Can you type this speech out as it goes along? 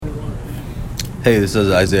Hey, this is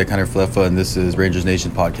Isaiah Kiner-Falefa, and this is Rangers Nation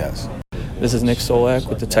Podcast. This is Nick Solak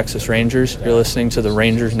with the Texas Rangers. You're listening to the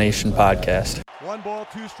Rangers Nation Podcast. 1 ball,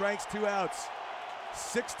 2 strikes, 2 outs.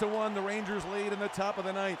 6-1, the Rangers lead in the top of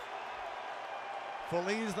the ninth.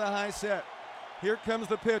 Feliz the high set. Here comes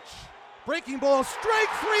the pitch. Breaking ball, strike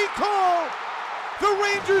 3 call! The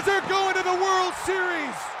Rangers are going to the World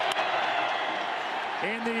Series!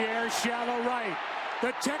 In the air, shallow right.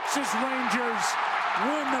 The Texas Rangers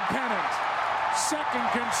win the pennant. Second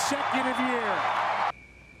consecutive year.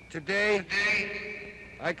 Today,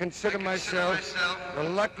 I consider myself the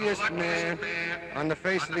luckiest man on the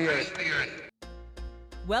face of the earth.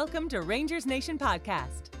 Welcome to Rangers Nation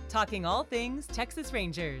Podcast, talking all things Texas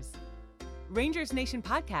Rangers. Rangers Nation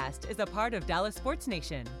Podcast is a part of Dallas Sports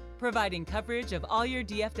Nation, providing coverage of all your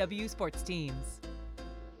DFW sports teams.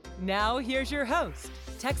 Now, here's your host,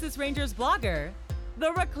 Texas Rangers blogger,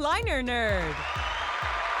 the Recliner Nerd.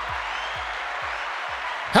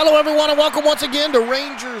 Hello, everyone, and welcome once again to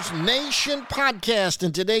Rangers Nation Podcast.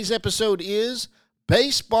 And today's episode is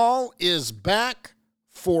Baseball is Back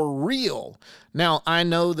for Real. Now, I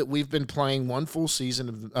know that we've been playing one full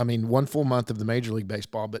month of the Major League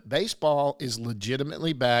Baseball, but baseball is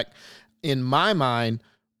legitimately back, in my mind,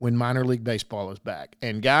 when minor league baseball is back.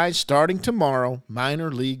 And guys, starting tomorrow, minor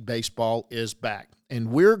league baseball is back. And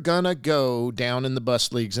we're going to go down in the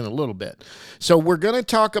bus leagues in a little bit. So we're going to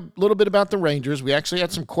talk a little bit about the Rangers. We actually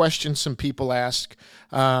had some questions some people asked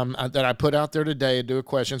that I put out there today to do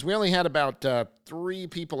questions. We only had about 3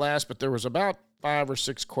 people ask, but there was about 5 or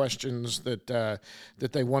 6 questions that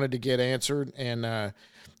they wanted to get answered. And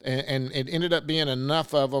it ended up being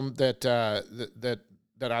enough of them that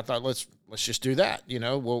I thought, let's just do that. You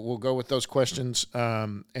know, we'll go with those questions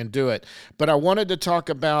and do it. But I wanted to talk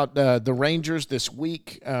about the Rangers this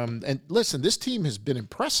week. And listen, this team has been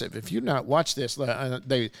impressive. If you've not watched this,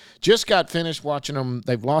 they just got finished watching them.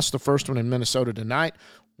 They've lost the first one in Minnesota tonight.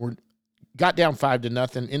 Got down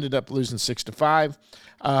 5-0, ended up losing 6-5.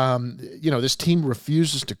 This team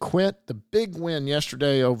refuses to quit. The big win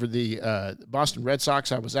yesterday over the Boston Red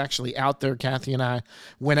Sox, I was actually out there. Kathy and I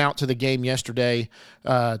went out to the game yesterday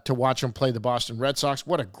to watch them play the Boston Red Sox.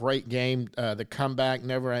 What a great game. The comeback,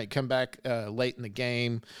 late in the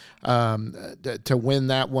game to win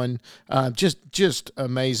that one. Just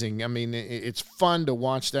amazing. I mean, it's fun to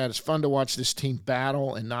watch that. It's fun to watch this team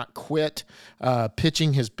battle and not quit.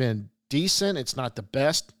 Pitching has been decent. It's not the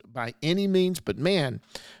best by any means, but man,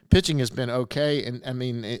 pitching has been okay. And I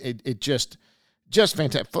mean, it just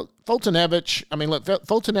fantastic. Foltynewicz,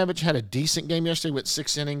 Foltynewicz had a decent game yesterday with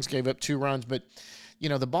 6 innings, gave up 2 runs, but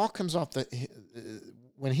the ball comes off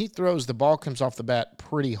when he throws, the ball comes off the bat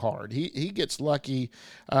pretty hard. He gets lucky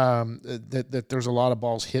that there's a lot of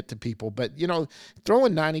balls hit to people. But,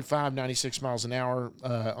 throwing 95, 96 miles an hour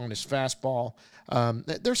on his fastball,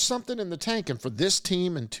 there's something in the tank. And for this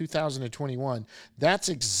team in 2021, that's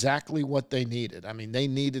exactly what they needed. I mean, they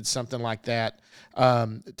needed something like that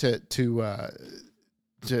to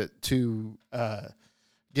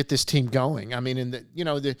get this team going. I mean,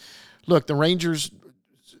 the Rangers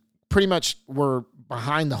pretty much were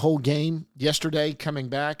behind the whole game yesterday, coming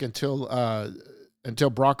back until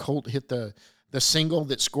Brock Holt hit the single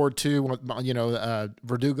that scored 2.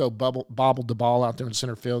 Verdugo bobbled the ball out there in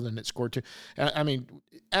center field, and it scored 2. I mean,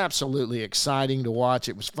 absolutely exciting to watch.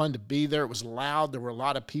 It was fun to be there. It was loud. There were a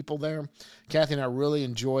lot of people there. Kathy and I really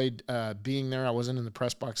enjoyed being there. I wasn't in the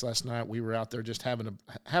press box last night. We were out there just having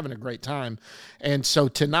a great time. And so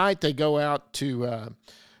tonight they go out to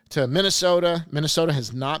Minnesota. Minnesota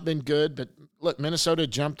has not been good, but look, Minnesota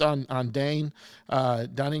jumped on Dane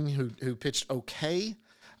Dunning, who pitched okay,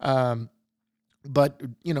 but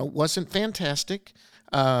wasn't fantastic.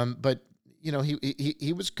 But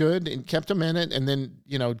he was good and kept him in it. And then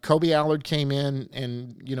Kobe Allard came in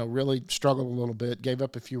and really struggled a little bit, gave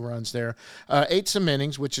up a few runs there, 8 some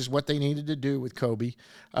innings, which is what they needed to do with Kobe.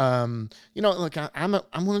 Look, I'm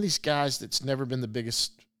one of these guys that's never been the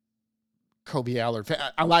biggest Kobe Allard.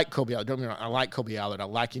 I like Kobe Allard. Don't get me wrong. I like Kobe Allard. I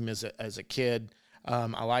like him as a kid.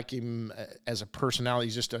 I like him as a personality.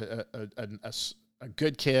 He's just a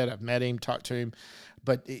good kid. I've met him, talked to him,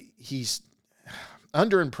 but he's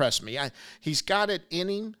underimpressed me. He's got it in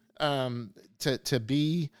him to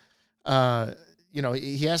be.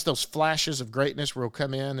 He has those flashes of greatness where he'll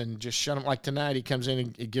come in and just shut them. Like tonight, he comes in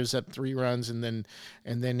and he gives up 3 runs, and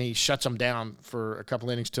then he shuts them down for a couple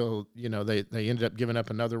innings till they ended up giving up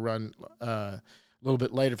another run a little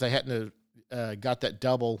bit later. If they hadn't got that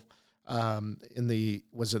double in the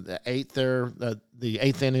eighth there, the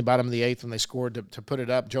eighth inning, bottom of the eighth, when they scored to put it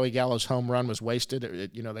up. Joey Gallo's home run was wasted.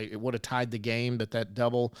 It would have tied the game, but that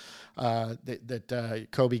double that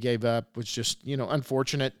Kobe gave up was just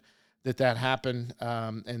unfortunate that happened.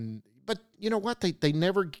 But you know what? They're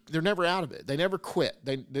never out of it. They never quit.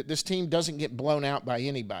 This team doesn't get blown out by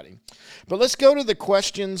anybody. But let's go to the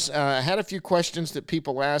questions. I had a few questions that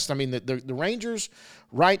people asked. I mean, the Rangers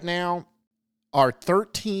right now are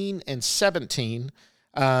 13-17.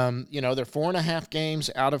 They're 4.5 games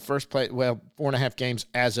out of first place. Well, 4.5 games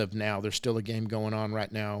as of now. There's still a game going on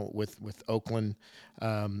right now with Oakland,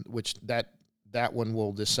 which that one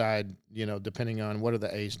will decide, depending on what are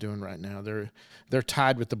the A's doing right now. They're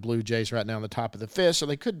tied with the Blue Jays right now on the top of the fifth, so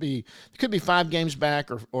they could be 5 games back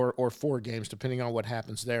or 4 games, depending on what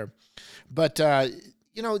happens there. But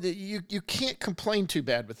you can't complain too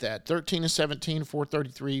bad with that. 13-17,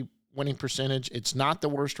 .433 winning percentage. It's not the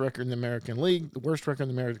worst record in the American League. The worst record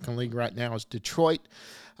in the American League right now is Detroit,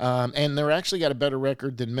 and they're actually got a better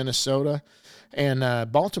record than Minnesota and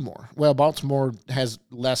Baltimore. Well, Baltimore has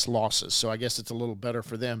less losses, so I guess it's a little better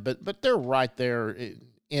for them. But they're right there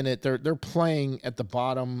in it. They're playing at the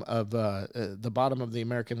bottom of the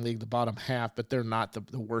American League, the bottom half, but they're not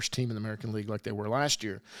the worst team in the American League like they were last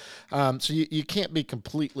year. So you can't be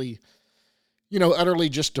completely, utterly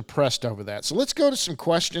just depressed over that. So let's go to some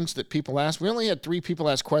questions that people asked. We only had 3 people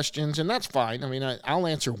ask questions, and that's fine. I mean, I'll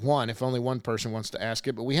answer one if only one person wants to ask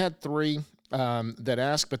it. But we had 3 that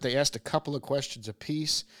asked, but they asked a couple of questions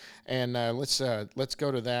apiece. And let's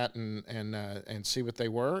go to that and see what they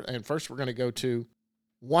were. And first, we're going to go to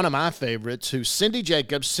one of my favorites, who's Cindy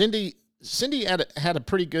Jacobs. Cindy had a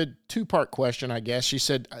pretty good 2-part question, I guess. She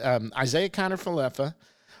said Isiah Kiner-Falefa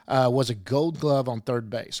was a Gold Glove on third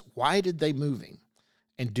base. Why did they move him?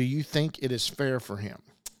 And do you think it is fair for him?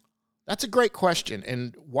 That's a great question.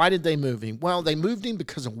 And why did they move him? Well, they moved him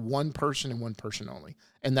because of one person and one person only,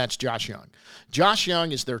 and that's Josh Young. Josh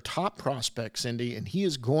Young is their top prospect, Cindy, and he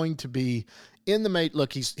is going to be in the mate.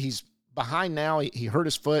 Look, he's behind now. He hurt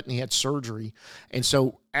his foot and he had surgery, and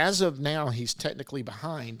so as of now, he's technically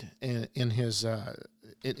behind in his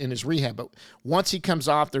rehab. But once he comes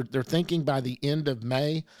off, they're thinking by the end of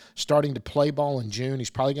May, starting to play ball in June. He's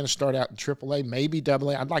probably going to start out in AAA, maybe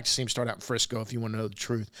AA. I'd like to see him start out in Frisco if you want to know the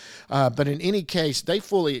truth. But in any case, they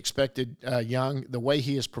fully expected Young, the way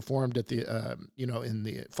he has performed at the in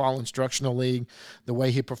the fall instructional league, the way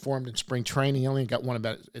he performed in spring training. He only got one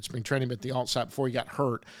about at spring training, but the alt-site before he got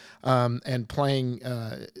hurt, and playing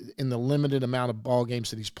in the limited amount of ball games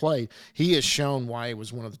that he's played, he has shown why he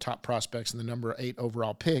was one of the top prospects and the number 8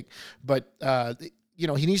 overall pick. But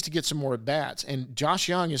he needs to get some more at-bats. And Josh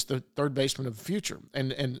Young is the third baseman of the future.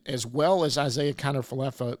 And as well as Isiah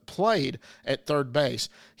Kiner-Falefa played at third base,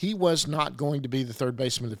 he was not going to be the third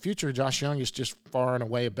baseman of the future. Josh Young is just far and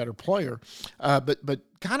away a better player. But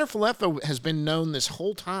Kiner-Falefa has been known this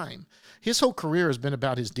whole time. His whole career has been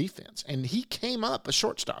about his defense, and he came up a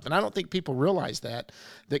shortstop. And I don't think people realize that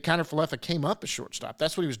Kiner-Falefa came up a shortstop.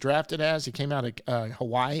 That's what he was drafted as. He came out of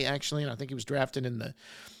Hawaii, actually, and I think he was drafted in the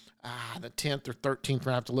 10th or 13th round.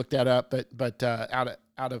 I have to look that up, but out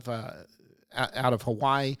of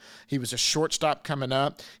Hawaii, he was a shortstop coming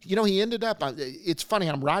up. He ended up. It's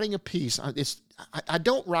funny. I'm writing a piece. I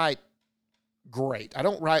don't write great. I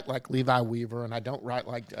don't write like Levi Weaver, and I don't write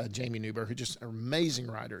like Jamie Newberg, who just are amazing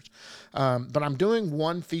writers. But I'm doing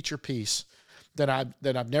one feature piece that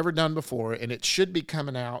I've never done before, and it should be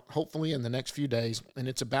coming out hopefully in the next few days. And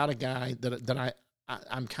it's about a guy that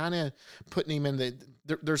I'm kind of putting him in the.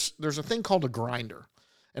 There's a thing called a grinder.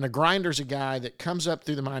 And a grinder's a guy that comes up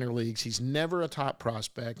through the minor leagues. He's never a top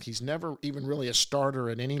prospect. He's never even really a starter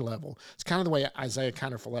at any level. It's kind of the way Isiah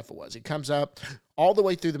Kiner-Falefa was. He comes up all the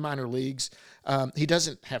way through the minor leagues. He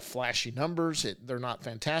doesn't have flashy numbers. They're not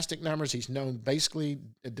fantastic numbers. He's known basically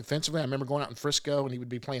defensively. I remember going out in Frisco, and he would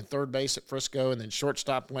be playing third base at Frisco and then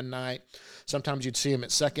shortstop one night. Sometimes you'd see him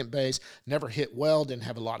at second base. Never hit well, didn't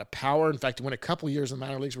have a lot of power. In fact, he went a couple years in the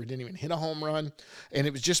minor leagues where he didn't even hit a home run. And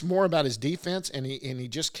it was just more about his defense, and he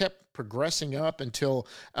just kept progressing up until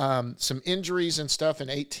some injuries and stuff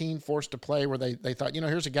in 18 forced to play where they thought,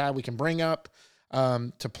 here's a guy we can bring up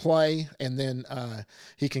to play, and then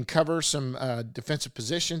he can cover some defensive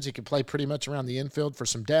positions. He can play pretty much around the infield for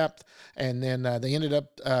some depth, and then they ended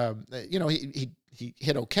up, he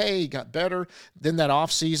hit okay, he got better. Then that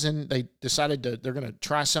offseason, they decided they're going to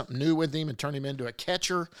try something new with him and turn him into a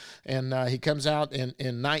catcher. And he comes out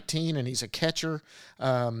in 19, and he's a catcher,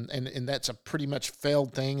 and that's a pretty much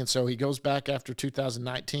failed thing. And so he goes back after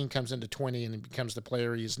 2019, comes into 20, and he becomes the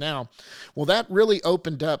player he is now. Well, that really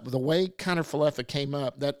opened up the way Kiner-Falefa came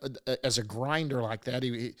up. That as a grinder like that,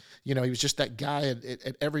 he was just that guy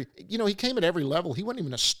at every. He came at every level. He wasn't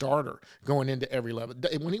even a starter going into every level.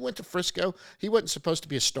 When he went to Frisco, he wasn't supposed to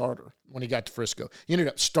be a starter when he got to Frisco. He ended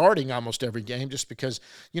up starting almost every game just because,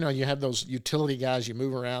 you have those utility guys, you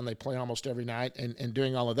move around, they play almost every night and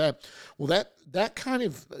doing all of that. Well, that kind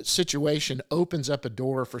of situation opens up a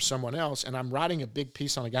door for someone else, and I'm writing a big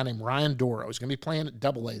piece on a guy named Ryan Doro. He's going to be playing at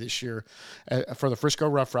AA this year for the Frisco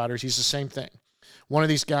Rough Riders. He's the same thing. One of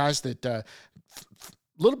these guys that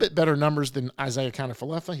little bit better numbers than Isaiah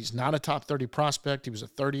Kiner-Falefa. He's not a top 30 prospect. He was a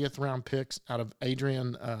 30th round pick out of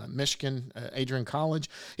Adrian, Michigan, Adrian College.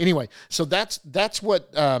 Anyway, so that's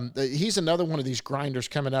what he's another one of these grinders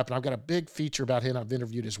coming up, and I've got a big feature about him. I've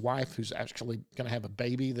interviewed his wife, who's actually going to have a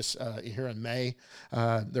baby this here in May.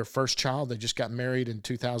 Their first child. They just got married in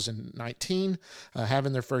 2019,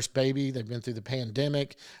 having their first baby. They've been through the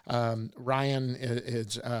pandemic. Ryan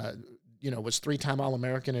is was 3-time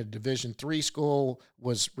All-American at a Division III school,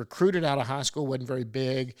 was recruited out of high school, wasn't very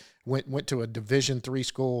big, went to a Division III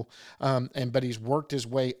school, but he's worked his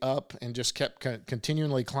way up and just kept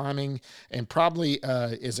continually climbing, and probably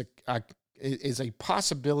is a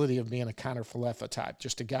possibility of being a Kiner-Falefa type,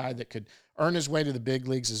 just a guy that could earn his way to the big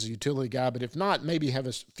leagues as a utility guy, but if not, maybe have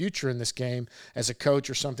a future in this game as a coach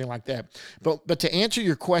or something like that. But to answer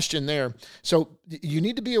your question there, so you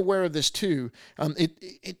need to be aware of this too.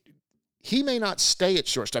 He may not stay at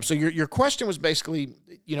shortstop. So your question was basically,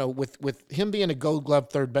 with him being a Gold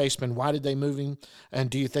Glove third baseman, why did they move him? And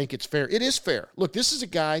do you think it's fair? It is fair. Look, this is a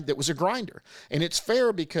guy that was a grinder, and it's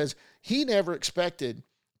fair because he never expected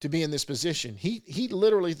to be in this position. He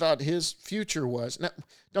literally thought his future was. Now,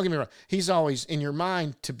 don't get me wrong. He's always, in your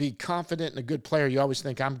mind, to be confident and a good player, you always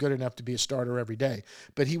think, I'm good enough to be a starter every day.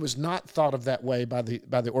 But he was not thought of that way by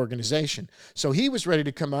the organization. So he was ready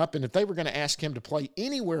to come up, and if they were going to ask him to play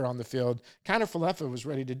anywhere on the field, Kiner-Falefa was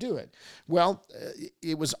ready to do it. Well,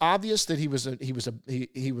 it was obvious that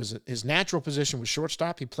his natural position was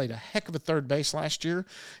shortstop. He played a heck of a third base last year.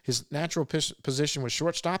 His natural position was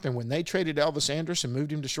shortstop, and when they traded Elvis Andrus and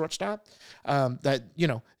moved him to shortstop,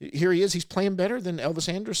 here he is. He's playing better than Elvis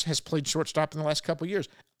Andrus has played shortstop in the last couple of years.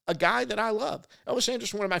 A guy that I love. Elvis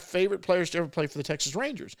Andrus, one of my favorite players to ever play for the Texas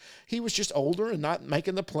Rangers. He was just older and not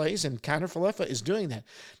making the plays, and Kiner-Falefa is doing that.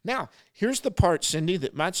 Now, here's the part, Cindy,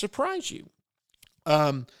 that might surprise you.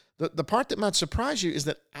 The part that might surprise you is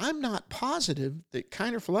that I'm not positive that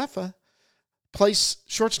Kiner-Falefa plays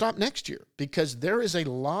shortstop next year, because there is a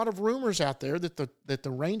lot of rumors out there that the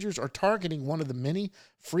Rangers are targeting one of the many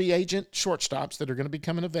free agent shortstops that are going to be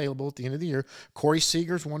coming available at the end of the year. Corey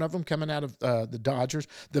Seager's one of them, coming out of the Dodgers.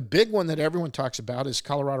 The big one that everyone talks about is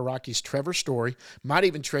Colorado Rockies' Trevor Story. Might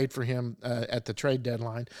even trade for him at the trade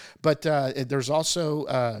deadline. But there's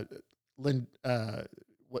also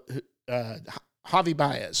Javi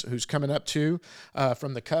Baez, who's coming up too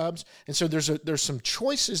from the Cubs, and so there's some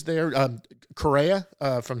choices there. Correa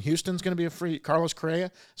from Houston is going to be Carlos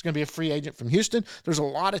Correa is going to be a free agent from Houston. There's a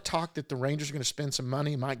lot of talk that the Rangers are going to spend some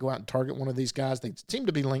money, might go out and target one of these guys. They seem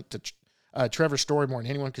to be linked to Trevor Story more than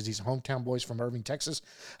anyone because he's a hometown boy from Irving, Texas.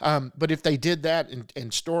 But if they did that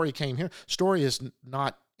and Story came here, Story is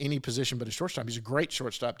not any position but a shortstop. He's a great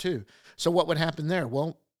shortstop too. So what would happen there?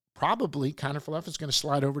 Well, probably Kiner-Falefa is going to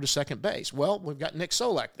slide over to second base. Well, we've got Nick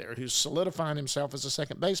Solak there, who's solidifying himself as a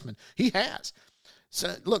second baseman. He has.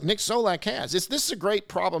 So, look, Nick Solak has. This is a great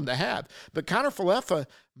problem to have. But Kiner-Falefa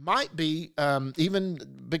might be even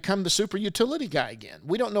become the super utility guy again.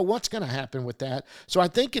 We don't know what's going to happen with that. So I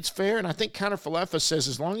think it's fair, and I think Kiner-Falefa says,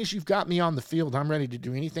 as long as you've got me on the field, I'm ready to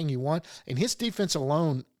do anything you want. And his defense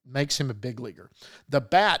alone makes him a big leaguer. The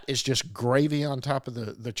bat is just gravy on top of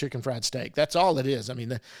the chicken fried steak. That's all it is. I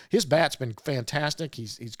mean, his bat's been fantastic.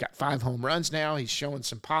 He's got 5 home runs now. He's showing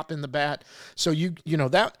some pop in the bat. So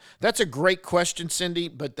that's a great question, Cindy,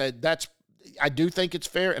 but that's I do think it's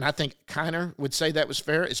fair, and I think Kiner would say that was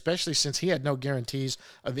fair, especially since he had no guarantees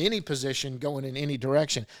of any position going in any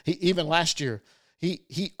direction. Even last year,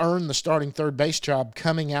 he earned the starting third base job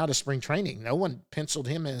coming out of spring training. No one penciled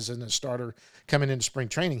him as a starter coming into spring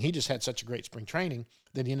training. He just had such a great spring training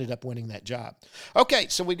that he ended up winning that job. Okay,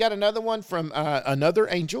 so we got another one from another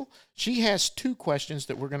Angel. She has 2 questions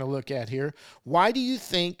that we're going to look at here. Why do you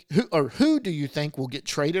think, who do you think will get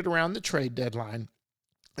traded around the trade deadline?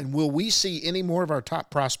 And will we see any more of our top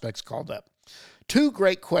prospects called up? 2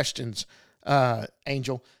 great questions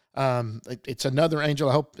Angel. It's another Angel.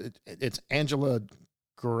 I hope it's Angela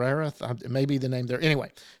Guerrera. It may be the name there.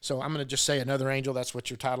 Anyway, so I'm going to just say another Angel. That's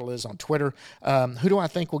what your title is on Twitter. Who do I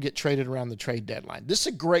think will get traded around the trade deadline? This is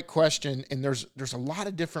a great question, and there's a lot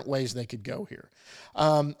of different ways they could go here.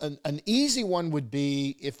 An easy one would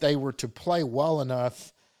be if they were to play well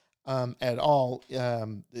enough at all,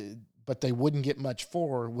 but they wouldn't get much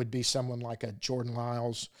for, would be someone like a Jordan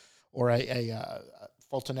Lyles or a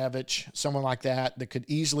Fultonevich, someone like that could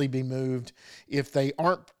easily be moved if they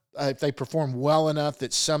aren't. If they perform well enough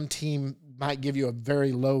that some team might give you a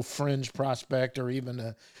very low fringe prospect or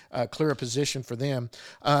even a clear position for them.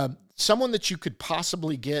 Someone that you could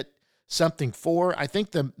possibly get something for, I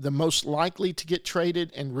think the most likely to get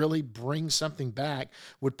traded and really bring something back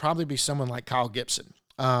would probably be someone like Kyle Gibson.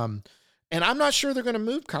 And I'm not sure they're going to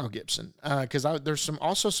move Kyle Gibson because there's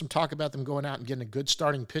also some talk about them going out and getting a good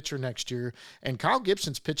starting pitcher next year. And Kyle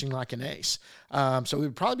Gibson's pitching like an ace, so it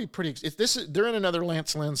would probably be pretty. They're in another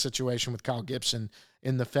Lance Lynn situation with Kyle Gibson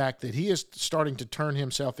in the fact that he is starting to turn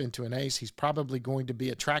himself into an ace. He's probably going to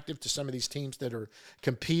be attractive to some of these teams that are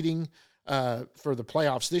competing for the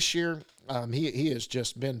playoffs this year. He has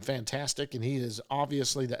just been fantastic, and he is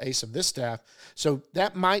obviously the ace of this staff. So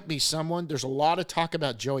that might be someone. There's a lot of talk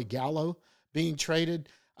about Joey Gallo being traded.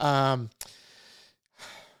 You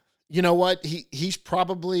know what? He is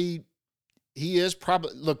probably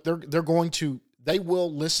look, they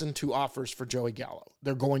will listen to offers for Joey Gallo.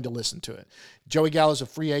 They're going to listen to it. Joey Gallo is a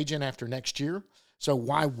free agent after next year. So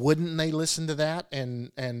why wouldn't they listen to that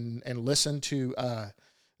and listen to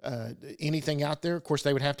anything out there? Of course,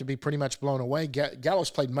 they would have to be pretty much blown away. Gallo's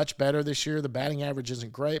played much better this year. The batting average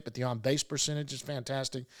isn't great, but the on-base percentage is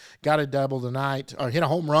fantastic. Got a double tonight, or hit a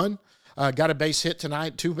home run. Got a base hit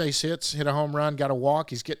tonight, 2 base hits, hit a home run, got a walk.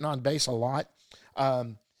 He's getting on base a lot.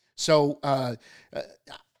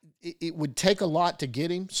 It would take a lot to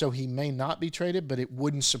get him, so he may not be traded, but it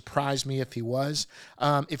wouldn't surprise me if he was.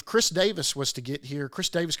 If Chris Davis was to get here, Chris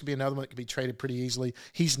Davis could be another one that could be traded pretty easily.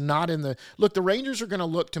 He's not in the – look, the Rangers are going to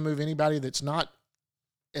look to move anybody that's not,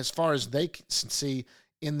 as far as they can see,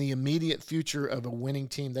 in the immediate future of a winning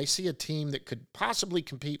team. They see a team that could possibly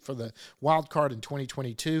compete for the wild card in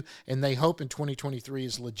 2022, and they hope in 2023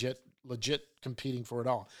 is legit competing for it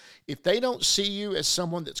all. If they don't see you as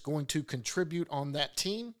someone that's going to contribute on that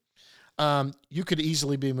team, you could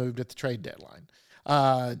easily be moved at the trade deadline.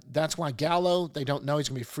 That's why Gallo, they don't know he's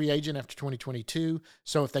going to be a free agent after 2022.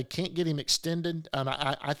 So if they can't get him extended,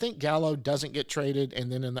 I think Gallo doesn't get traded,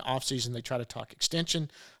 and then in the offseason they try to talk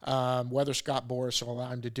extension. Whether Scott Boras will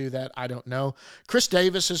allow him to do that, I don't know. Chris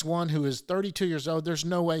Davis is one who is 32 years old. There's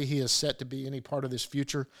no way he is set to be any part of this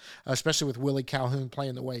future, especially with Willie Calhoun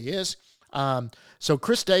playing the way he is. So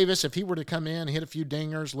Chris Davis, if he were to come in, hit a few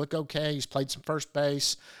dingers, look okay, he's played some first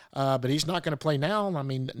base, but he's not going to play now. I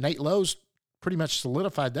mean, Nate Lowe's pretty much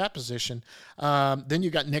solidified that position. Then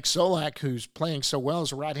you got Nick Solak, who's playing so well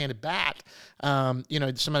as a right-handed bat.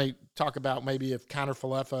 Somebody talk about maybe if Counter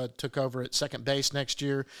Falefa took over at second base next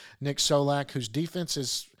year, Nick Solak, whose defense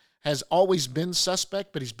has always been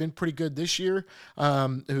suspect, but he's been pretty good this year,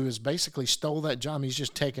 who has basically stole that job. He's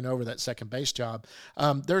just taken over that second base job.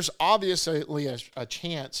 There's obviously a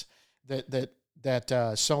chance that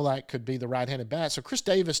Solak could be the right-handed bat. So Chris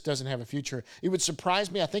Davis doesn't have a future. It would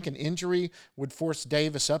surprise me. I think an injury would force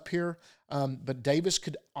Davis up here, but Davis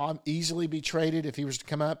could easily be traded if he was to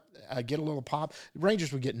come up, get a little pop. The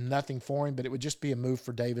Rangers would get nothing for him, but it would just be a move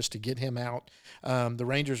for Davis to get him out. The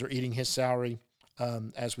Rangers are eating his salary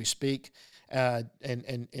as we speak. And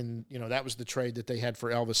that was the trade that they had for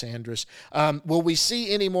Elvis Andrus. Will we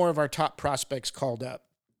see any more of our top prospects called up?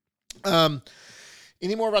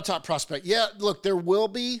 Any more of our top prospect? Yeah, look, there will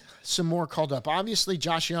be some more called up. Obviously,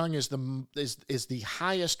 Josh Young is the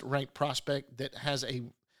highest ranked prospect that has a.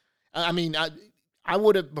 I mean, I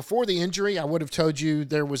would have, before the injury, I would have told you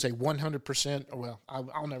there was a 100%, well,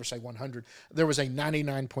 I'll never say 100. There was a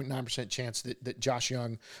 99.9% chance that Josh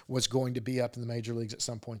Young was going to be up in the major leagues at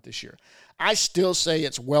some point this year. I still say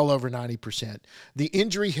it's well over 90%. The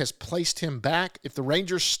injury has placed him back. If the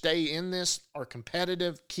Rangers stay in this, are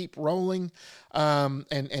competitive, keep rolling,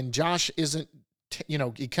 and Josh isn't,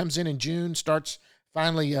 he comes in June, starts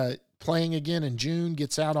finally playing again in June,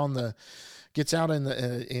 gets out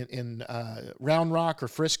in Round Rock or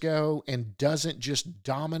Frisco and doesn't just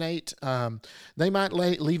dominate, they might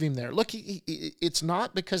leave him there. Look, it's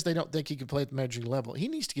not because they don't think he can play at the major league level. He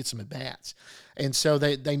needs to get some at-bats. And so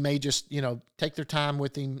they may just, take their time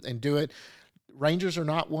with him and do it. Rangers are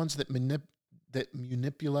not ones that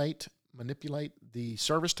manipulate manipulate the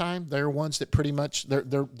service time. They're ones that pretty much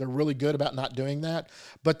they're really good about not doing that.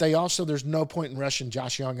 But they also, there's no point in rushing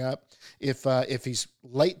Josh Young up if he's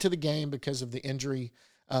late to the game because of the injury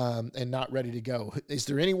and not ready to go. Is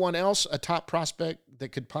there anyone else, a top prospect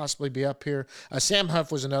that could possibly be up here? Sam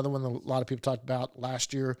Huff was another one that a lot of people talked about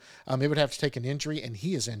last year. He would have to take an injury, and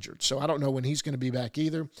he is injured. So I don't know when he's going to be back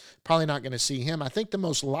either. Probably not going to see him. I think the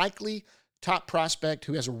most likely top prospect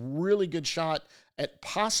who has a really good shot at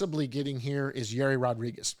possibly getting here is Yerry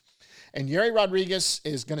Rodriguez. And Yerry Rodriguez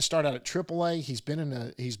is going to start out at AAA. He's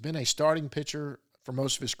been a starting pitcher for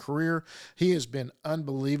most of his career. He has been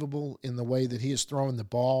unbelievable in the way that he is throwing the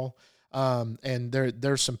ball. And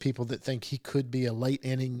there's some people that think he could be a late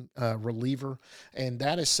inning reliever. And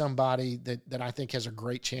that is somebody that I think has a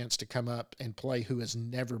great chance to come up and play who has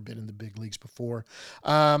never been in the big leagues before.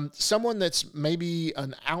 Someone that's maybe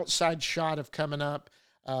an outside shot of coming up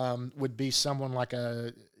would be someone like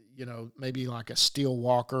maybe like a Steele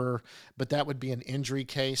Walker, but that would be an injury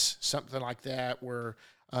case, something like that, where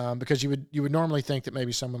because you would normally think that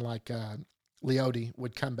maybe someone like Leote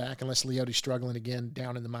would come back, unless Leote's struggling again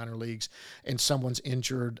down in the minor leagues and someone's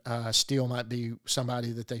injured. Steele might be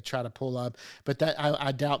somebody that they try to pull up, but that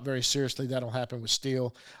I doubt very seriously that'll happen with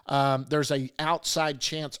Steele. There's a outside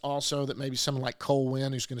chance also that maybe someone like Cole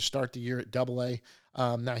Winn, who's going to start the year at AA.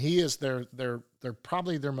 Now he is they're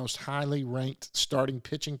probably their most highly ranked starting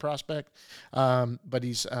pitching prospect, but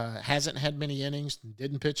he's hasn't had many innings,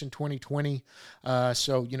 didn't pitch in 2020,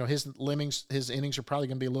 so his innings are probably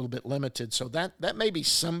going to be a little bit limited. So that may be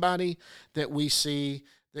somebody that we see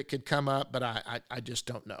that could come up, but I just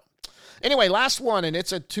don't know. Anyway, last one, and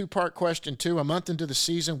it's a two-part question too. A month into the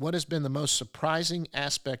season, what has been the most surprising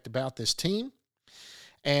aspect about this team,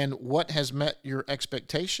 and what has met your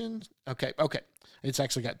expectations? Okay. It's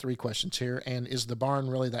actually got three questions here. And is the barn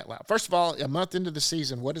really that loud? First of all, a month into the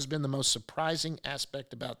season, what has been the most surprising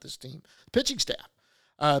aspect about this team? Pitching staff.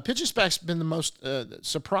 Pitching staff's been the most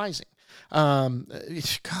surprising.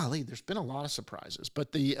 Golly, there's been a lot of surprises.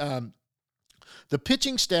 But the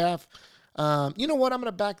pitching staff, you know what? I'm going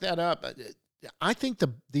to back that up. I think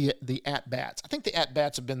the at-bats. I think the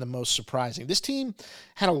at-bats have been the most surprising. This team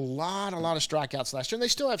had a lot of strikeouts last year, and they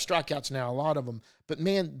still have strikeouts now, a lot of them. But,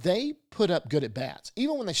 man, they put up good at-bats.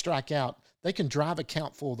 Even when they strike out, they can drive a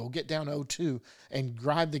count full. They'll get down 0-2 and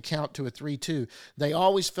drive the count to a 3-2. They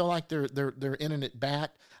always feel like they're in an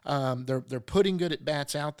at-bat. They're putting good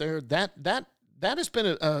at-bats out there. That has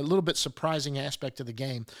been a little bit surprising aspect of the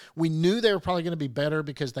game. We knew they were probably going to be better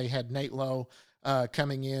because they had Nate Lowe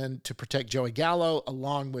coming in to protect Joey Gallo,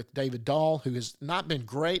 along with David Dahl, who has not been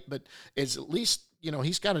great, but is at least,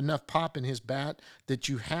 he's got enough pop in his bat that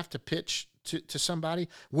you have to pitch to somebody.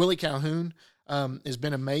 Willie Calhoun has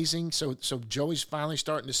been amazing. So Joey's finally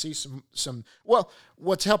starting to see some. Well,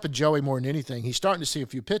 what's helping Joey more than anything, he's starting to see a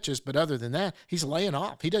few pitches, but other than that, he's laying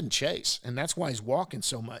off. He doesn't chase, and that's why he's walking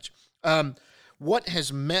so much. What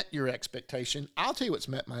has met your expectation? I'll tell you what's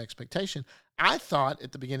met my expectation. I thought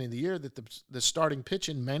at the beginning of the year that the starting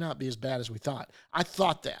pitching may not be as bad as we thought. I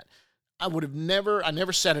thought that. I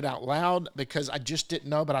never said it out loud because I just didn't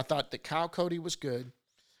know, but I thought that Kyle Cody was good.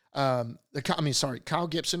 Kyle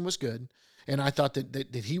Gibson was good. And I thought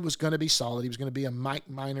that he was going to be solid. He was going to be a Mike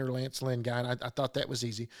Minor, Lance Lynn guy, and I thought that was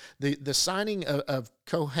easy. The signing of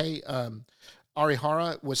Kohei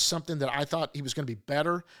Arihara was something that I thought he was going to be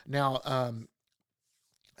better. Now,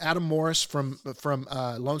 Adam Morris from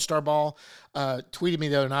Lone Star Ball tweeted me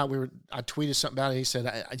the other night. I tweeted something about it. He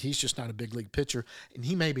said he's just not a big league pitcher, and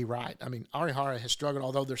he may be right. I mean, Arihara has struggled,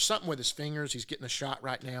 although there's something with his fingers. He's getting a shot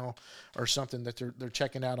right now, or something that they're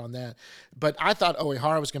checking out on that. But I thought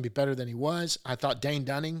Arihara was going to be better than he was. I thought Dane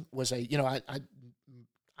Dunning was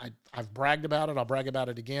I've bragged about it. I'll brag about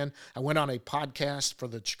it again. I went on a podcast for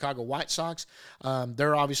the Chicago White Sox.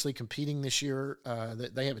 They're obviously competing this year.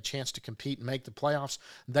 They have a chance to compete and make the playoffs.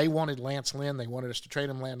 They wanted Lance Lynn. They wanted us to trade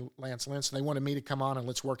him Lance Lynn, so they wanted me to come on and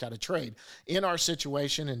let's work out a trade. In our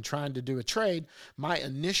situation and trying to do a trade, my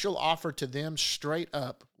initial offer to them straight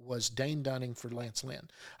up was Dane Dunning for Lance Lynn.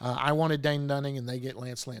 I wanted Dane Dunning, and they get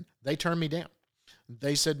Lance Lynn. They turned me down.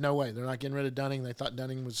 They said no way. They're not getting rid of Dunning. They thought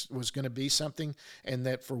Dunning was going to be something, and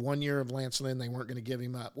that for 1 year of Lance Lynn, they weren't going to give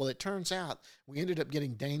him up. Well, it turns out we ended up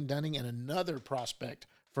getting Dane Dunning and another prospect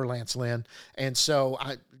for Lance Lynn. And so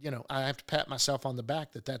I have to pat myself on the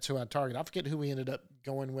back that that's who I targeted. I forget who we ended up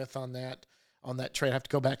going with on that trade. I have to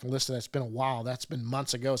go back and listen to that. It's been a while. That's been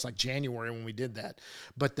months ago. It's like January when we did that.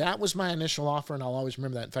 But that was my initial offer, and I'll always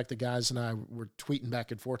remember that. In fact, the guys and I were tweeting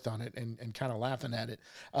back and forth on it and kind of laughing at it.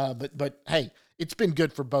 But hey, it's been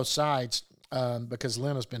good for both sides because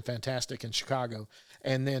Lynn has been fantastic in Chicago.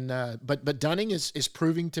 And then, but Dunning is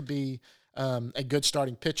proving to be a good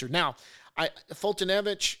starting pitcher. Now,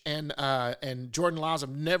 Foltynewicz and Jordan Lyles, I've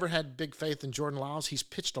never had big faith in Jordan Lyles. He's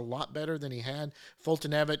pitched a lot better than he had.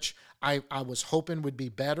 Foltynewicz, I was hoping would be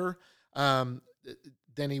better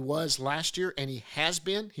than he was last year, and he has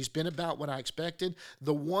been. He's been about what I expected.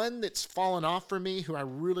 The one that's fallen off for me, who I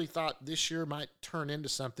really thought this year might turn into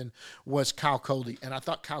something, was Kyle Cody. And I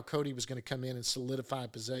thought Kyle Cody was going to come in and solidify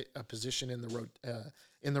a position in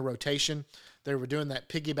the rotation. They were doing that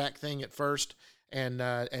piggyback thing at first, and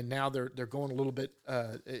now they're going a little bit.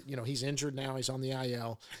 He's injured now. He's on the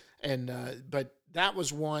IL, but that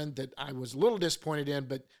was one that I was a little disappointed in.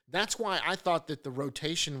 But that's why I thought that the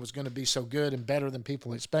rotation was going to be so good and better than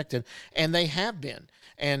people expected, and they have been.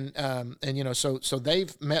 So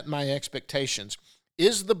they've met my expectations.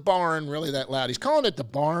 Is the barn really that loud? He's calling it the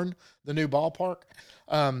barn, the new ballpark.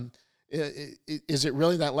 Is it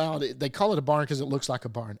really that loud? They call it a barn because it looks like a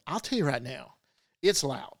barn. I'll tell you right now, it's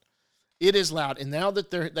loud. It is loud. And now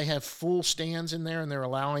that they have full stands in there and they're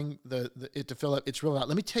allowing it to fill up, it's really loud.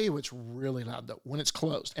 Let me tell you what's really loud, though, when it's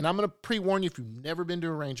closed. And I'm going to pre-warn you, if you've never been to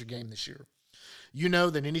a Ranger game this year, you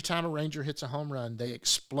know that anytime a Ranger hits a home run, they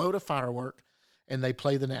explode a firework and they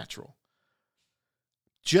play the natural.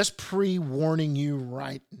 Just pre-warning you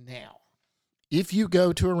right now, if you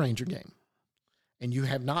go to a Ranger game and you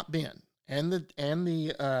have not been, and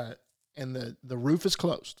the roof is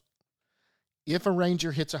closed, if a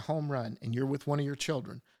Ranger hits a home run and you're with one of your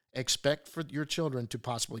children, expect for your children to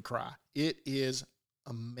possibly cry. It is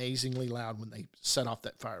amazingly loud when they set off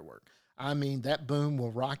that firework. I mean, that boom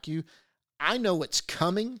will rock you. I know it's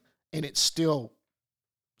coming, and it still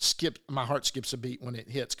my heart skips a beat when it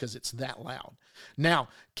hits because it's that loud. Now,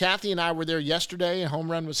 Kathy and I were there yesterday. A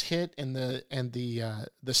home run was hit in the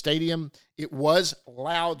stadium. It was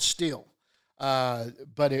loud still.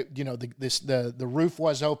 But the roof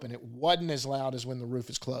was open. It wasn't as loud as when the roof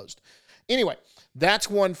is closed. Anyway, that's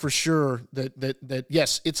one for sure that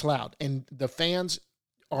yes, it's loud, and the fans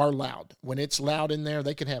are loud. When it's loud in there,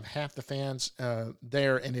 they can have half the fans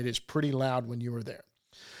there, and it is pretty loud when you were there.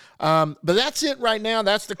 But that's it right now.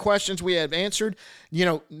 That's the questions we have answered.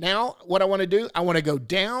 Now what I want to do, I want to go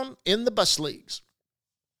down in the bus leagues.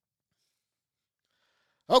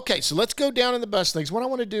 Okay, so let's go down in the bus leagues. What I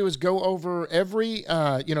want to do is go over every,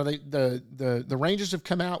 the Rangers have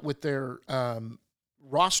come out with their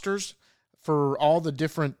rosters for all the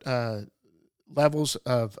different levels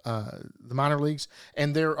of the minor leagues,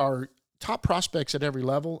 and there are top prospects at every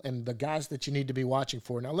level and the guys that you need to be watching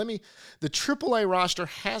for. Now, the AAA roster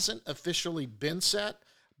hasn't officially been set,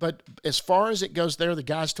 but as far as it goes there, the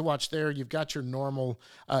guys to watch there, you've got your normal.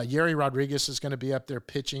 Yerry Rodriguez is going to be up there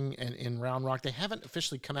pitching in Round Rock. They haven't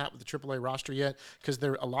officially come out with the AAA roster yet because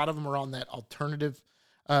a lot of them are on that alternative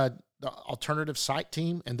site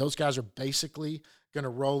team, and those guys are basically going to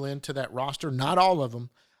roll into that roster. Not all of them,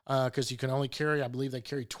 because you can only carry, I believe they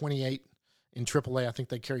carry 28 in AAA. I think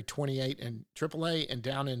they carry 28 in AAA, and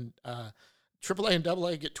down in AAA and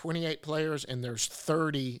AA get 28 players, and there's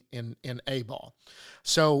 30 in A-ball.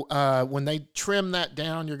 So when they trim that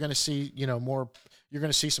down, you're going to see, more. You're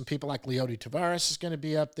going to see some people like Leody Taveras is going to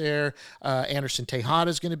be up there. Anderson Tejada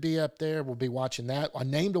is going to be up there. We'll be watching that. A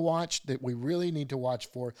name to watch that we really need to watch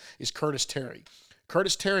for is Curtis Terry.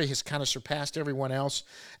 Curtis Terry has kind of surpassed everyone else,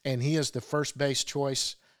 and he is the first base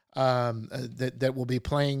choice that will be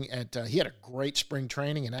playing at he had a great spring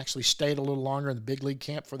training and actually stayed a little longer in the big league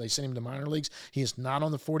camp before they sent him to minor leagues. He is not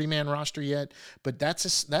on the 40-man roster yet, but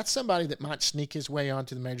that's somebody that might sneak his way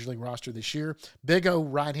onto the major league roster this year. Big O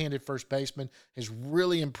right-handed first baseman has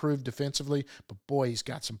really improved defensively, but boy, he's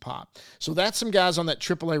got some pop. So that's some guys on that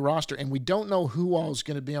AAA roster, and we don't know who all is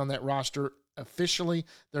going to be on that roster officially.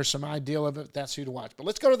 There's some idea of it. That's who to watch. But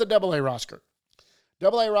let's go to the AA roster.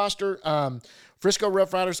 AA roster, Frisco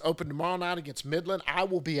Rough Riders open tomorrow night against Midland. I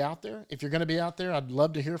will be out there. If you're going to be out there, I'd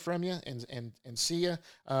love to hear from you and see you.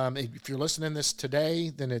 If you're listening to this today,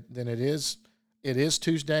 then it is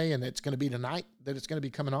Tuesday, and it's going to be tonight that it's going to be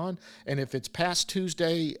coming on. And if it's past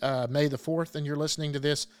Tuesday, May the 4th, and you're listening to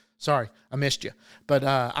this, sorry, I missed you. But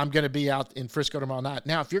I'm going to be out in Frisco tomorrow night.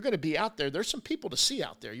 Now, if you're going to be out there, there's some people to see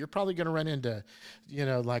out there. You're probably going to run into,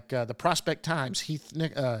 the Prospect Times. Heath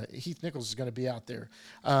Nichols is going to be out there.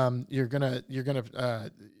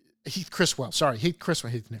 Heath Criswell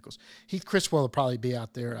will probably be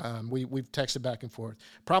out there. We've texted back and forth.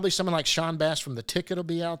 Probably someone like Sean Bass from The Ticket will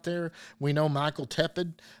be out there. We know Michael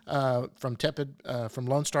Tepid from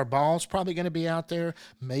Lone Star Ball is probably going to be out there.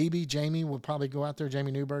 Maybe Jamie will probably go out there,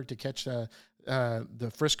 Jamie Newberg, to catch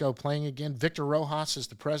the Frisco playing again. Victor Rojas is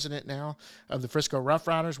the president now of the Frisco Rough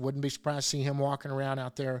Riders. Wouldn't be surprised to see him walking around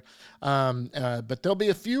out there. But there'll be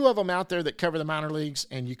a few of them out there that cover the minor leagues,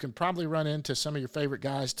 and you can probably run into some of your favorite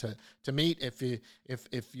guys to meet. If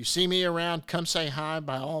you see me around, come say hi.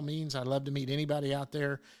 By all means, I'd love to meet anybody out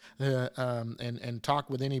there and talk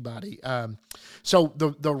with anybody. So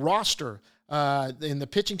the roster in the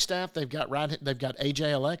pitching staff, they've got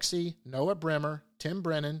A.J. Alexy, Noah Bremer, Tim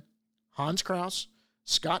Brennan, Hans Kraus,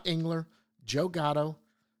 Scott Engler, Joe Gatto,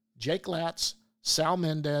 Jake Latz, Sal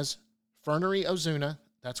Mendez, Fernery Ozuna.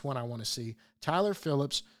 That's one I want to see. Tyler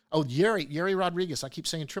Phillips. Oh, Yuri Rodriguez. I keep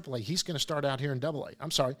saying AAA. He's going to start out here in AA.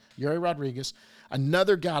 I'm sorry. Yuri Rodriguez.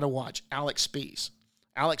 Another guy to watch, Alex Spees.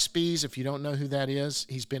 Alex Spees, if you don't know who that is,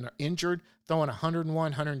 he's been injured, throwing 101,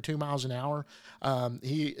 102 miles an hour.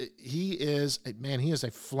 He is a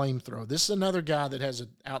flamethrower. This is another guy that has an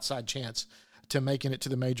outside chance to making it to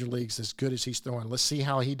the major leagues as good as he's throwing. Let's see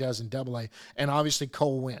how he does in AA. And obviously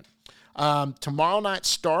Cole Winn. Tomorrow night's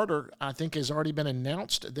starter, I think, has already been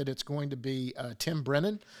announced that it's going to be Tim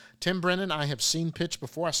Brennan. Tim Brennan, I have seen pitch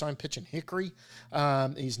before. I saw him pitch in Hickory.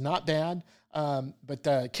 He's not bad. But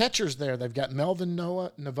the catchers there, they've got Melvin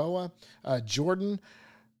Navoa, Jordan.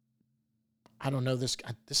 I don't know this.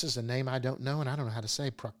 This is a name I don't know, and I don't know how to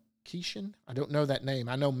say. Prokishin? I don't know that name.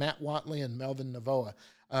 I know Matt Watley and Melvin Navoa.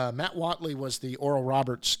 Matt Watley was the Oral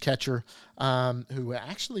Roberts catcher, who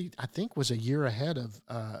actually I think was a year ahead of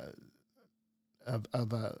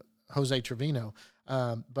Jose Trevino,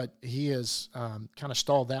 but he is kind of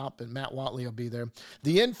stalled out. But Matt Watley will be there.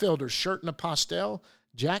 The infielders: Sherton Apostel,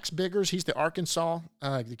 Jax Biggers, he's the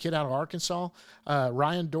kid out of Arkansas,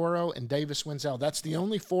 Ryan Doro, and Davis Wenzel. That's the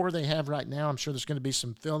only four they have right now. I'm sure there's going to be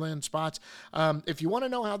some fill-in spots. If you want to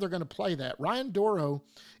know how they're going to play that, Ryan Doro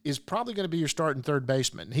is probably going to be your starting third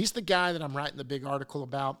baseman. He's the guy that I'm writing the big article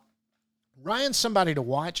about. Ryan's somebody to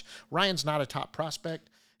watch. Ryan's not a top prospect.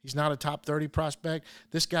 He's not a top 30 prospect.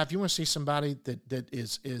 This guy, if you want to see somebody that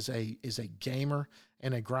is a gamer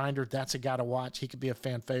and a grinder, that's a guy to watch. He could be a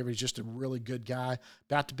fan favorite. He's just a really good guy.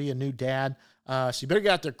 About to be a new dad. So you better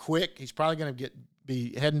get out there quick. He's probably going to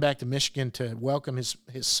be heading back to Michigan to welcome his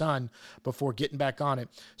son before getting back on it.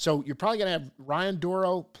 So you're probably going to have Ryan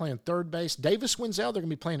Doro playing third base. Davis Wenzel, they're going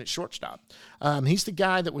to be playing at shortstop. He's the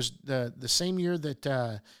guy that was the same year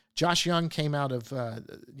that Josh Young came out of,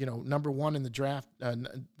 number one in the draft,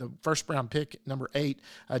 the first round pick, number 8.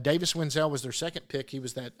 Davis Wenzel was their second pick. He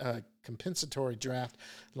was that compensatory draft,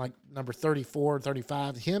 like number 34,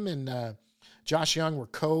 35. Him and Josh Young were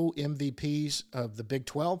co-MVPs of the Big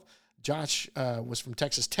 12. Josh was from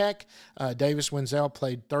Texas Tech. Davis Wenzel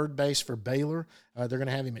played third base for Baylor. They're going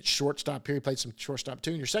to have him at shortstop here. He played some shortstop too.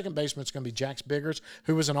 And your second baseman is going to be Jax Biggers,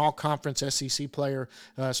 who was an all-conference SEC player,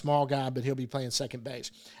 small guy, but he'll be playing second base.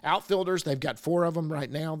 Outfielders, they've got 4 of them right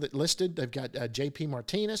now that listed. They've got J.P.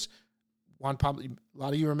 Martinez. Probably a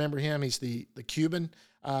lot of you remember him. He's the Cuban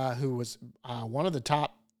who was one of the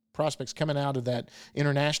top prospects coming out of that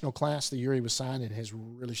international class the year he was signed and has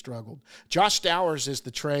really struggled. Josh Stowers is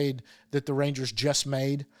the trade that the Rangers just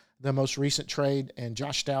made, the most recent trade, and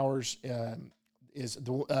Josh Stowers is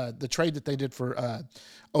the trade that they did for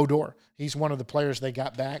Odor. He's one of the players they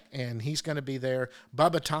got back, and he's going to be there.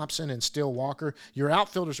 Bubba Thompson and Steele Walker. Your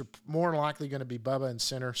outfielders are more likely going to be Bubba in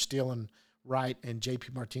center, Steele in right, and J.P.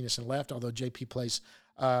 Martinez in left, although J.P. plays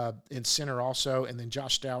in center also, and then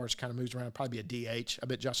Josh Stowers kind of moves around. Probably be a DH. I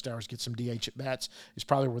bet Josh Stowers gets some DH at bats. Is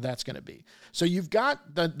probably where that's going to be. So you've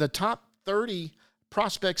got the top 30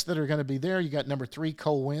 prospects that are going to be there. You got number 3,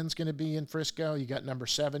 Cole Winn's going to be in Frisco. You got number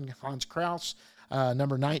 7, Hans Kraus.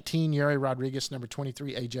 Number 19, Yuri Rodriguez. Number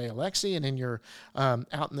 23, A.J. Alexy. And then you're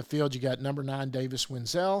out in the field, you got number 9, Davis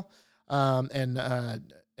Wenzel.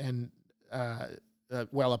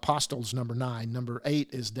 Apostel's number 9. Number 8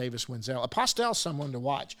 is Davis Wenzel. Apostel's someone to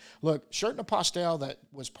watch. Look, Sherton Apostel, that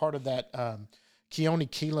was part of that Keone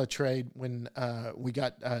Kela trade when we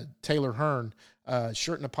got Taylor Hearn.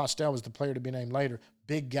 Sherton Apostel was the player to be named later.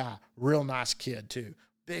 Big guy, real nice kid too.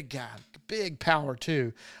 Big guy, big power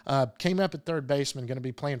too. Came up at third baseman, going to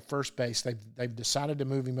be playing first base. They've decided to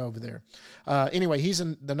move him over there. Anyway, he's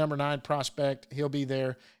in the number 9 prospect. He'll be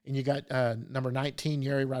there. And you got number 19,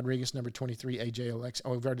 Yuri Rodriguez, number 23, A.J. Alexy.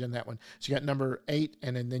 Oh, we've already done that one. So you got number 8,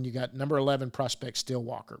 and then you got number 11 prospect, Steele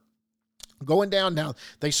Walker. Going down now,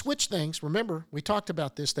 they switch things. Remember, we talked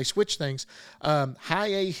about this. They switch things. High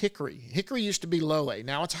A Hickory. Hickory used to be low A.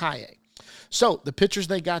 Now it's high A. So the pitchers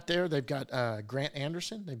they got there, they've got Grant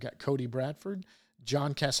Anderson, they've got Cody Bradford,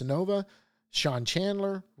 John Casanova, Sean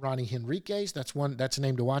Chandler, Ronnie Henriquez. That's a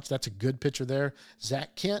name to watch. That's a good pitcher there.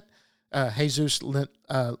 Zach Kent, Jesus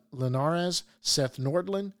Linares, Seth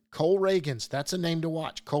Nordland, Cole Reagans. That's a name to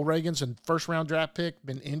watch. Cole Reagans, a first-round draft pick,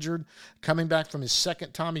 been injured, coming back from his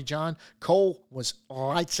second Tommy John. Cole was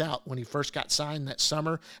lights out when he first got signed that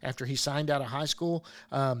summer after he signed out of high school.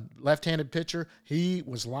 Left-handed pitcher. He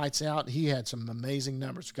was lights out. He had some amazing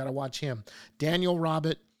numbers. Got to watch him. Daniel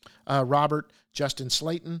Robert, Justin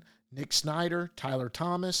Slayton, Nick Snyder, Tyler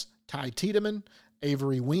Thomas, Ty Tiedemann,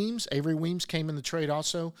 Avery Weems. Avery Weems came in the trade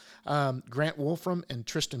also. Grant Wolfram and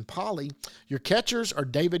Tristan Pauly. Your catchers are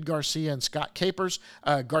David Garcia and Scott Capers.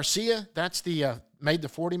 Garcia, that's the made the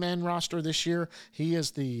 40-man roster this year. He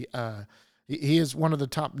is he is one of the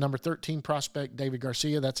top number 13 prospect, David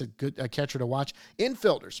Garcia. That's a good catcher to watch.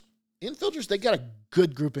 Infielders, they got a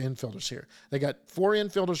good group of infielders here. They got 4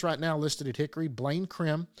 infielders right now listed at Hickory: Blaine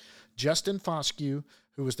Krim, Justin Foscue,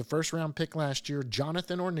 who was the first-round pick last year,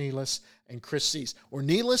 Jonathan Ornelas, and Chris Cease.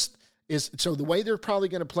 Ornelas is – so the way they're probably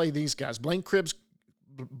going to play these guys, Blaine Krim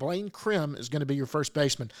is going to be your first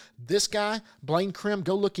baseman. This guy, Blaine Krim,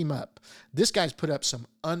 go look him up. This guy's put up some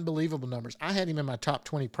unbelievable numbers. I had him in my top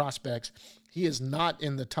 20 prospects. He is not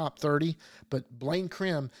in the top 30, but Blaine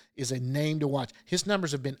Krim is a name to watch. His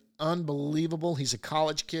numbers have been unbelievable. He's a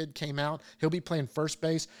college kid, came out. He'll be playing first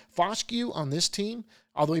base. Foscue on this team,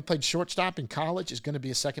 although he played shortstop in college, is going to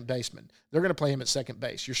be a second baseman. They're going to play him at second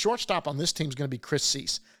base. Your shortstop on this team is going to be Chris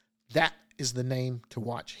Cease. That is the name to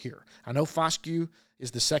watch here. I know Foscue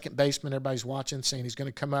is the second baseman everybody's watching, saying he's going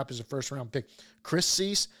to come up as a first-round pick. Chris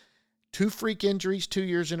Cease, 2 freak injuries 2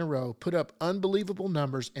 years in a row, put up unbelievable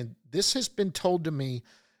numbers, and this has been told to me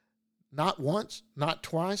not once, not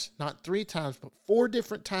twice, not 3 times, but 4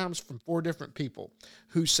 different times from 4 different people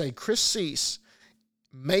who say Chris Cease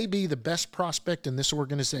may be the best prospect in this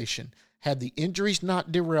organization. Had the injuries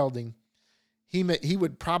not derailed him, he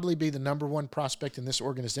would probably be the number 1 prospect in this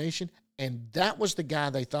organization, and that was the guy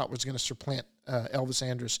they thought was going to supplant Elvis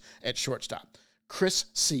Andrus at shortstop. Chris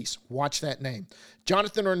Cease, watch that name.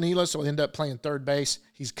 Jonathan Ornelas will end up playing third base.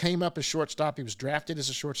 He's came up as shortstop. He was drafted as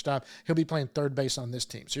a shortstop. He'll be playing third base on this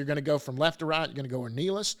team. So you're going to go from left to right. You're going to go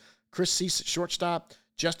Ornelas, Chris Cease at shortstop,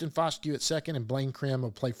 Justin Foscue at second, and Blaine Krim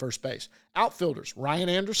will play first base. Outfielders, Ryan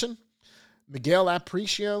Anderson, Miguel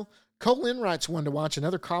Aparicio, Cole Enright's one to watch,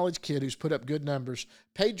 another college kid who's put up good numbers.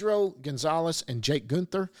 Pedro Gonzalez and Jake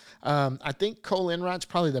Gunther. I think Cole Enright's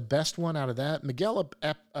probably the best one out of that. Miguel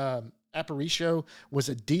Aparicio was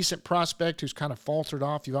a decent prospect who's kind of faltered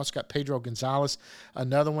off. You've also got Pedro Gonzalez,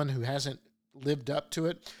 another one who hasn't lived up to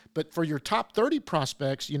it. But for your top 30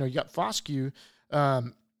 prospects, you got Foscue,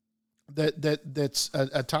 that's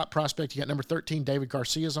a top prospect. You got number 13, David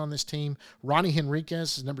Garcia's on this team. Ronnie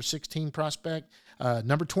Henriquez is number 16 prospect.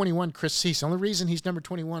 Number 21, Chris Cease. The only reason he's number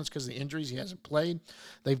 21 is because of the injuries. He hasn't played.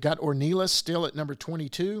 They've got Ornelas still at number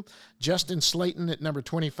 22, Justin Slayton at number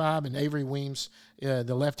 25, and Avery Weems, the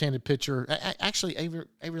left-handed pitcher. Actually,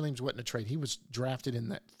 Avery Weems wasn't a trade. He was drafted in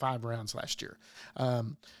that 5 rounds last year.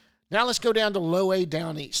 Now let's go down to low A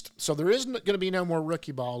down east. So there isn't going to be no more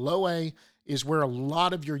rookie ball. Low A is where a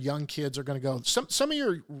lot of your young kids are going to go. Some of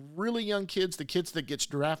your really young kids, the kids that gets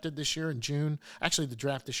drafted this year in June, actually the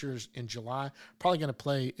draft this year is in July, probably going to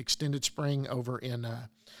play extended spring over in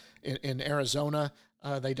Arizona.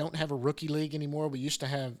 They don't have a rookie league anymore. We used to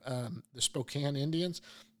have the Spokane Indians.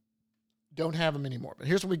 Don't have them anymore. But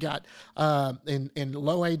here's what we got. In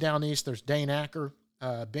low A down east, there's Dane Acker,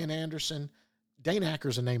 Ben Anderson. Dane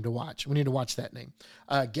Acker's a name to watch. We need to watch that name.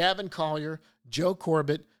 Gavin Collier, Joe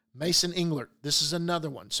Corbett, Mason Englert. This is another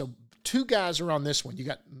one. So 2 guys are on this one. You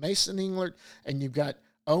got Mason Englert and you've got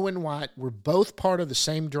Owen White. We're both part of the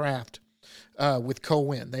same draft with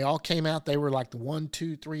Cohen. They all came out. They were like the 1,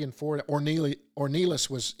 2, 3, and 4. Ornelas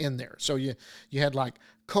was in there. So you had like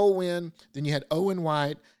Cohen, then you had Owen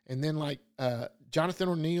White, and then like Jonathan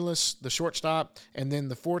Ornelas, the shortstop, and then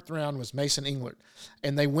the 4th round was Mason Englert.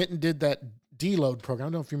 And they went and did that deload program. I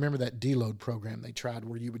don't know if you remember that deload program they tried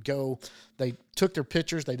where you would go, they took their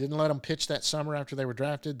pitchers, they didn't let them pitch that summer after they were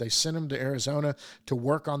drafted. They sent them to Arizona to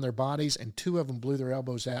work on their bodies, and 2 of them blew their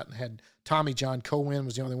elbows out and had Tommy John. Cohen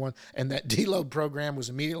was the only one, and that deload program was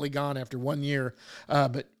immediately gone after 1 year.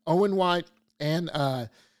 But Owen White and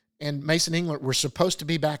Mason Englert were supposed to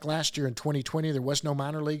be back last year in 2020. There was no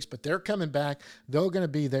minor leagues, but they're coming back. They're going to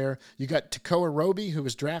be there. You got Tekoa Roby, who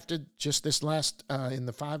was drafted just this last in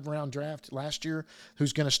the 5-round draft last year,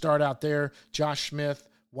 who's going to start out there. Josh Smith,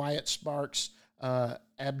 Wyatt Sparks,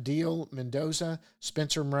 Abdiel Mendoza,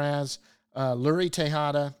 Spencer Mraz, Lurie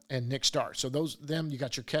Tejada, and Nick Starr. So you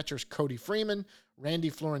got your catchers, Cody Freeman,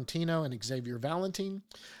 Randy Florentino, and Xavier Valentin.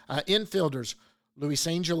 Infielders, Luis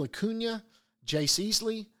Angel Acuna, Jace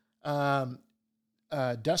Easley,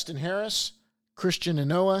 Dustin Harris, Christian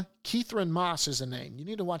Enoa. Keithran Moss is a name. You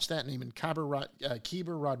need to watch that name. And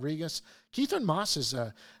Keeber Rodriguez. Keithran Moss is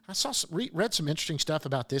read some interesting stuff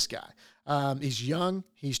about this guy. He's young.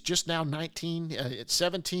 He's just now 19. At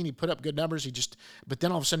 17, he put up good numbers. But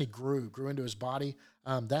then all of a sudden he grew into his body.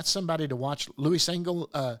 That's somebody to watch. Luis Angel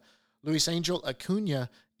Acuna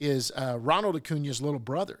is Ronald Acuna's little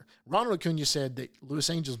brother. Ronald Acuna said that Luis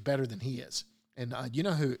Angel's better than he is. And you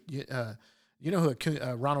know who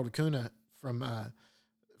Ronald Acuna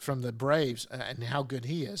from the Braves and how good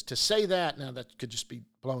he is. To say that, now that could just be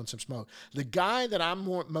blowing some smoke. The guy that I'm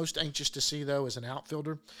most anxious to see, though, is an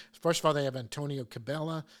outfielder. First of all, they have Antonio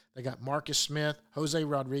Cabela. They got Marcus Smith, Jose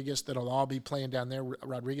Rodriguez that'll all be playing down there.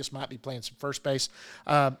 Rodriguez might be playing some first base.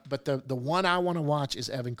 But the one I want to watch is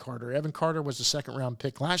Evan Carter. Evan Carter was the second-round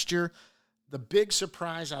pick last year. The big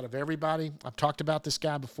surprise out of everybody, I've talked about this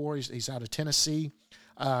guy before. He's out of Tennessee,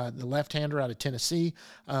 the left-hander out of Tennessee.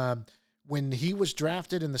 When he was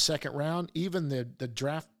drafted in the second round, even the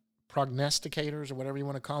draft prognosticators or whatever you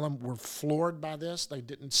want to call them were floored by this. They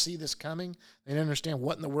didn't see this coming. They didn't understand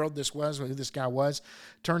what in the world this was, who this guy was.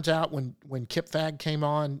 Turns out when Kip Fagg came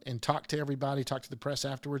on and talked to everybody, talked to the press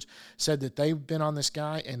afterwards, said that they've been on this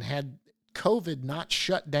guy and had COVID not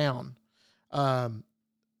shut down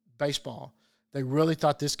baseball, they really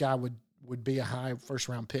thought this guy would be a high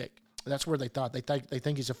first-round pick. That's where they thought. They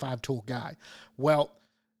think he's a five-tool guy. Well,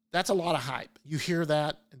 that's a lot of hype. You hear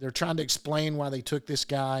that. They're trying to explain why they took this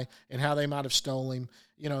guy and how they might have stole him.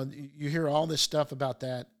 You know, you hear all this stuff about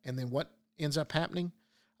that, and then what ends up happening?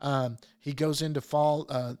 He goes into fall,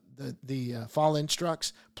 fall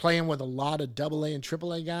instructs, playing with a lot of AA and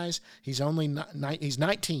AAA guys. He's only he's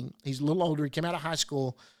 19. He's a little older. He came out of high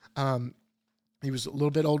school. He was a little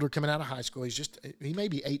bit older coming out of high school. He may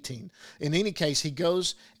be 18. In any case, he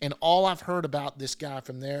goes, and all I've heard about this guy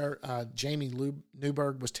from there, Jamie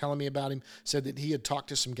Newberg was telling me about him, said that he had talked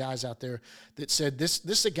to some guys out there that said this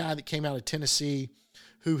is a guy that came out of Tennessee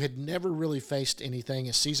who had never really faced anything.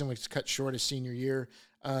 His season was cut short his senior year.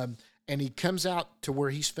 And he comes out to where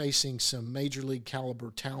he's facing some major league caliber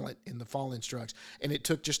talent in the fall instructs. And it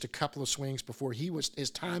took just a couple of swings before his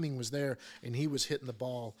timing was there, and he was hitting the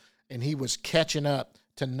ball, and he was catching up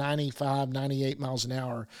to 95, 98 miles an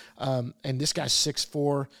hour. And this guy's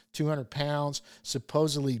 6'4", 200 pounds,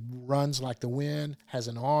 supposedly runs like the wind, has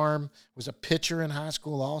an arm, was a pitcher in high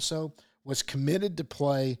school also, was committed to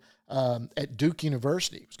play at Duke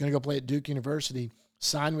University. Was going to go play at Duke University,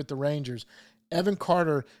 signed with the Rangers. Evan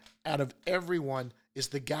Carter, out of everyone, is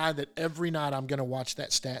the guy that every night I'm going to watch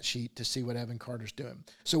that stat sheet to see what Evan Carter's doing.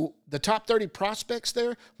 So the top 30 prospects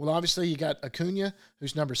there, well, obviously you got Acuna,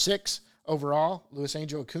 who's number 6 overall, Luis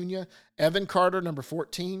Angel Acuna. Evan Carter, number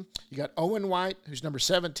 14. You got Owen White, who's number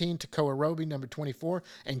 17, Tekoa Roby, number 24,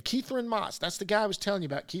 and Keithran Moss. That's the guy I was telling you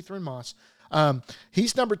about, Keithran Moss.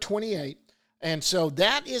 He's number 28. And so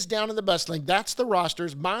that is down in the bus league. That's the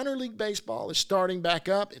rosters. Minor League Baseball is starting back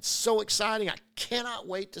up. It's so exciting. I cannot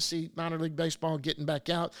wait to see minor league baseball getting back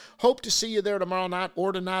out. Hope to see you there tomorrow night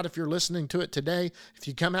or tonight if you're listening to it today. If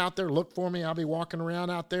you come out there, look for me. I'll be walking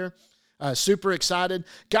around out there. Super excited.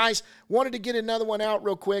 Guys, wanted to get another one out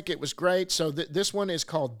real quick. It was great. So this one is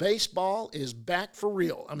called Baseball is Back for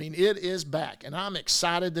Real. I mean, it is back. And I'm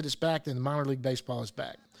excited that it's back and the minor league baseball is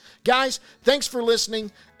back. Guys, thanks for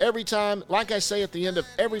listening every time. Like I say at the end of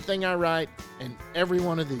everything I write and every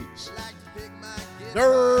one of these.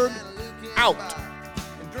 Nerd out.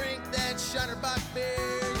 And drink that Shutterbach beer.